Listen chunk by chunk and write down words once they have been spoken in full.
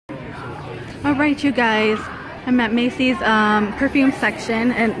All right, you guys, I'm at Macy's perfume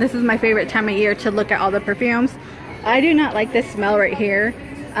section, and this is my favorite time of year to look at all the perfumes. I do not like this smell right here.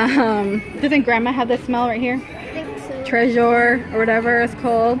 Doesn't Grandma have this smell right here? I think so. Treasure or whatever it's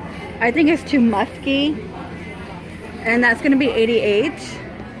called. I think it's too musky, and that's gonna be 88,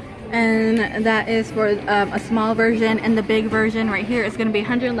 and that is for a small version, and the big version right here is gonna be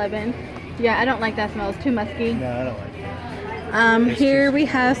 111. Yeah, I don't like that smell. It's too musky. No, I don't like it. Here we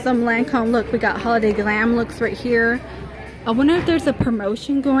have some Lancome. Look, we got holiday glam looks right here. I wonder if there's a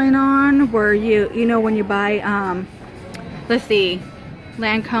promotion going on where you know, when you buy let's see,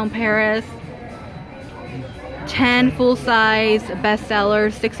 Lancome Paris 10 full size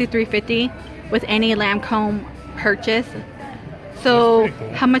bestsellers, $63.50 with any Lancome purchase. So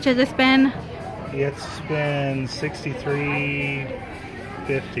cool. How much has this been? It's been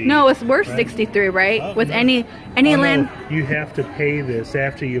 $63.50. No, it's worth right? $63, right? Oh, with no. any No, you have to pay this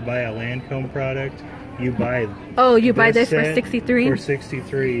after you buy a Lancome product. You buy. Oh, you buy this for set $63? For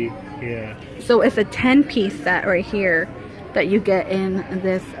 $63, yeah. So it's a 10-piece set right here that you get in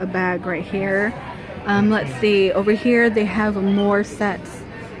this bag right here. Let's see, over here they have more sets,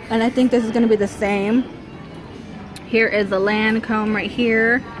 and I think this is going to be the same. Here is the Lancome right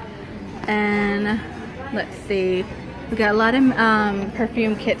here, and let's see, we got a lot of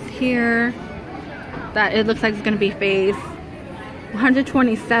perfume kits here that it looks like it's going to be face.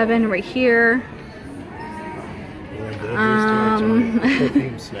 127 right here.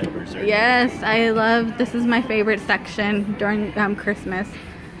 Perfume snipers right Yes, I love, this is my favorite section during Christmas.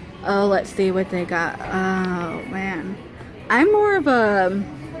 Oh, let's see what they got. Oh man, I'm more of a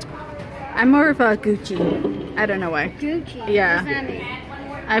Gucci. I don't know why. Gucci. Yeah. What does that mean?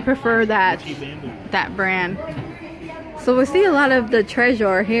 I prefer that brand. So we see a lot of the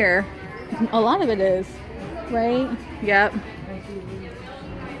treasure here. A lot of it is, right? Yep.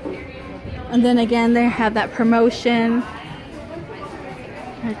 And then again, they have that promotion.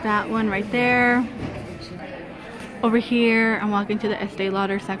 Like that one right there. Over here, I'm walking to the Estee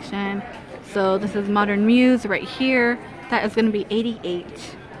Lauder section. So this is Modern Muse right here. That is going to be 88.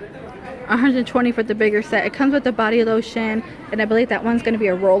 120 for the bigger set. It comes with the body lotion, and I believe that one's going to be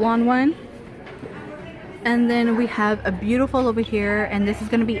a roll-on one. And then we have a beautiful over here, and this is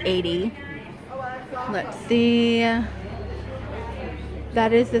going to be 80. Let's see.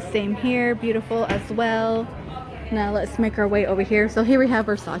 That is the same here, beautiful as well. Now let's make our way over here. So here we have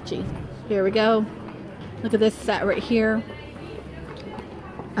Versace. Here we go. Look at this set right here.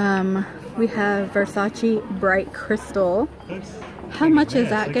 We have Versace Bright Crystal. How much is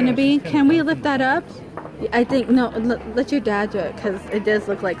that going to be? Can we lift that up? I think, no, let your dad do it, because it does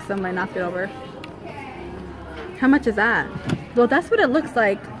look like somebody knocked it over. How much is that? Well, that's what it looks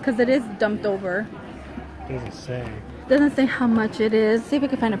like, because it is dumped over. Doesn't say. Doesn't say how much it is. See if we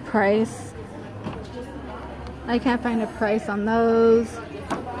can find a price. I can't find a price on those.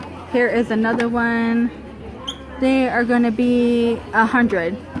 Here is another one. They are going to be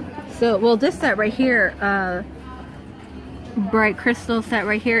 100. So, well, this set right here, Bright Crystal set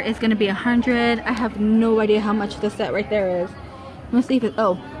right here is going to be 100. I have no idea how much this set right there is. Let's see if it,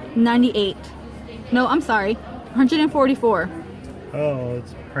 oh, 98. No, I'm sorry, 144. Oh,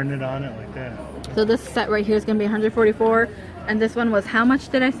 it's printed on it like that. So this set right here is going to be 144, and this one was how much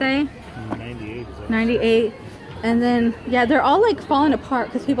did I say? 98. 98. And then, yeah, they're all like falling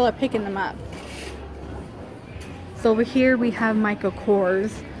apart because people are picking them up. So over here we have Michael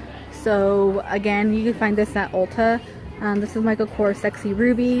Kors. So again, you can find this at Ulta. This is Michael Kors Sexy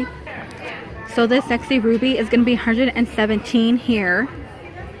Ruby. So this Sexy Ruby is going to be 117 here.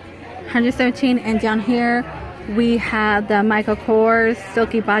 117, and down here we have the Michael Kors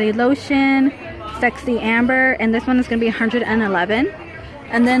Silky Body Lotion, Sexy Amber, and this one is going to be 111.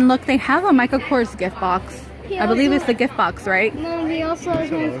 And then look, they have a Michael Kors gift box. I believe it's the gift box, right? No, he also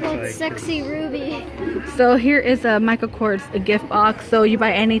has one called like Sexy Ruby. So here is a Michael Kors gift box. So you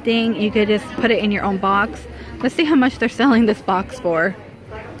buy anything, you could just put it in your own box. Let's see how much they're selling this box for.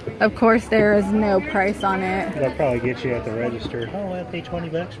 Of course, there is no price on it. They'll probably get you at the register. Oh, I pay 20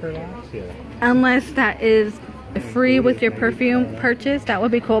 bucks for a box. Yeah. Unless that is free with your perfume purchase, that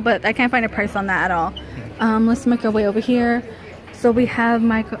would be cool. But I can't find a price on that at all. Let's make our way over here. So we have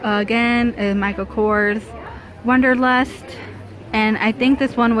Michael Michael Kors Wanderlust, and I think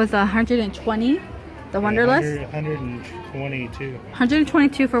this one was 120. The Wanderlust. 122.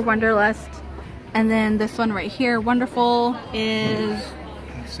 122 for Wanderlust, and then this one right here, Wonderful, is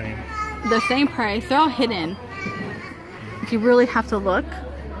the same price. They're all hidden. You really have to look.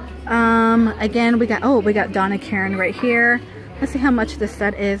 Again, we got Donna Karan right here. Let's see how much this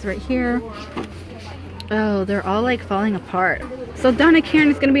set is right here. Oh, they're all like falling apart. So Donna Karan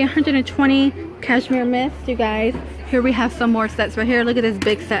is going to be 120. Cashmere Mist, you guys. Here we have some more sets right here. Look at this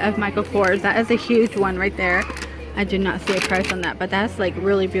big set of Michael Kors. That is a huge one right there. I do not see a price on that, but that's like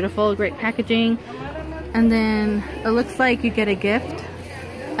really beautiful. Great packaging. And then it looks like you get a gift.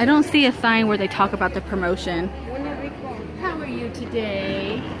 I don't see a sign where they talk about the promotion. How are you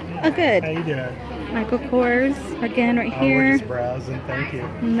today? Oh, good. How you doing? Michael Kors again right here. We're just browsing, thank you.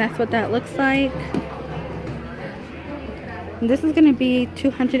 And that's what that looks like. And this is going to be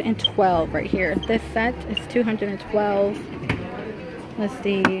 212 right here. This set is 212. Let's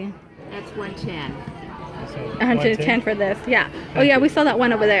see. That's 110. 110 for this. Yeah. Oh yeah, we saw that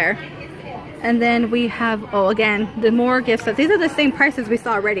one over there. And then we have, oh, again, the more gift sets. These are the same prices we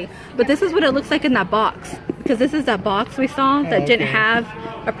saw already. But this is what it looks like in that box. Because this is that box we saw that didn't have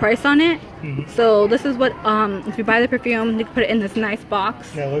a price on it. So this is what, if you buy the perfume, you can put it in this nice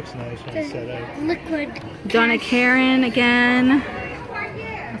box. That looks nice when it's set up. Liquid. Donna Karan again.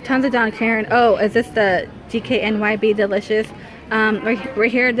 Tons of Donna Karan. Oh, is this the DKNYB Delicious?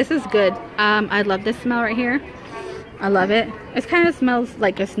 Right here, this is good. I love this smell right here. I love it. It kind of smells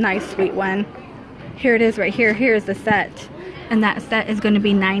like a nice sweet one. Here it is right here. Here's the set. And that set is going to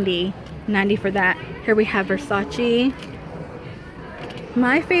be 90. 90 for that. Here we have Versace.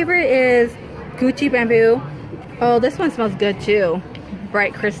 My favorite is Gucci Bamboo. Oh, this one smells good too.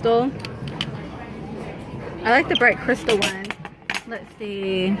 Bright Crystal. I like the Bright Crystal one. Let's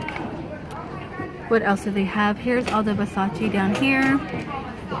see. What else do they have? Here's all the Versace down here.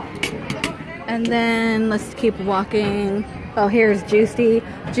 And then let's keep walking. Oh, here's Juicy.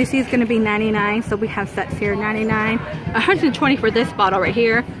 Juicy is going to be 99. So we have sets here, 99. 120 for this bottle right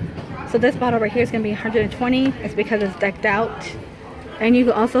here. So this bottle right here is going to be 120. It's because it's decked out. And you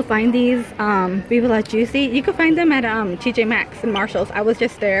can also find these Viva La Juicy. You can find them at TJ Maxx and Marshalls. I was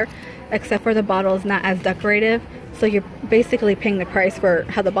just there, except for the bottle is not as decorative. So you're basically paying the price for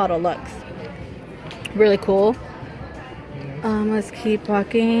how the bottle looks. Really cool. Let's keep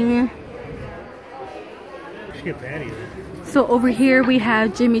walking. So over here we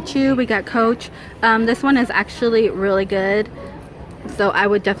have Jimmy Choo. We got Coach. This one is actually really good. So I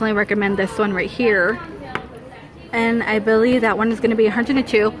would definitely recommend this one right here. And I believe that one is going to be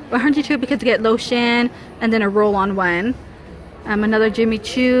 102. 102 because you get lotion and then a roll-on one. Another Jimmy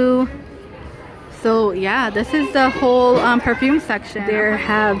Choo. So yeah, this is the whole perfume section. There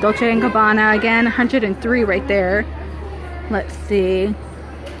have Dolce & Gabbana again, 103 right there. Let's see.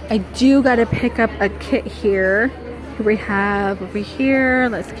 I do gotta pick up a kit here. Here we have over here.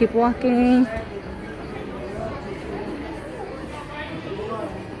 Let's keep walking.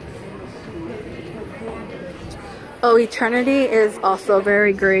 Oh, Eternity is also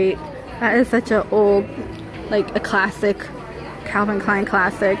very great. That is such an old, like a classic, Calvin Klein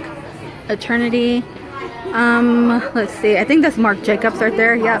classic. Eternity. Let's see. I think that's Marc Jacobs right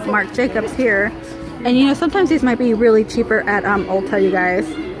there. Yep, Marc Jacobs here. And you know, sometimes these might be really cheaper at Ulta, you guys.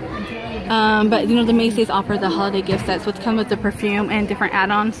 But you know, the Macy's offer the holiday gift sets, which come with the perfume and different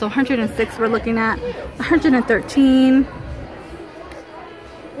add-ons. So 106 we're looking at. 113.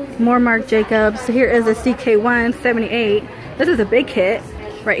 More Marc Jacobs. So here is a CK1 78. This is a big hit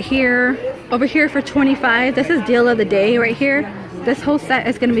right here. Over here for 25. This is deal of the day right here. This whole set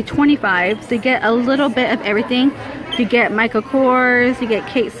is going to be 25. So you get a little bit of everything. You get Michael Kors. You get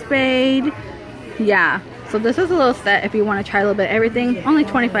Kate Spade. Yeah. So this is a little set if you want to try a little bit of everything. Only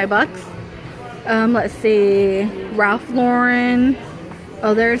 25 bucks. Let's see. Ralph Lauren.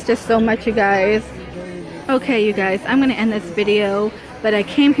 Oh, there's just so much, you guys. Okay, you guys. I'm going to end this video. But I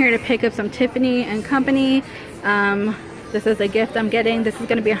came here to pick up some Tiffany and Company. This is a gift I'm getting. This is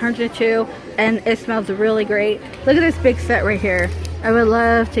going to be 102 and it smells really great. Look at this big set right here. I would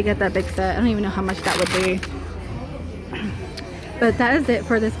love to get that big set. I don't even know how much that would be. But that is it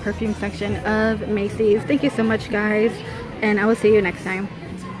for this perfume section of Macy's. Thank you so much, guys, and I will see you next time.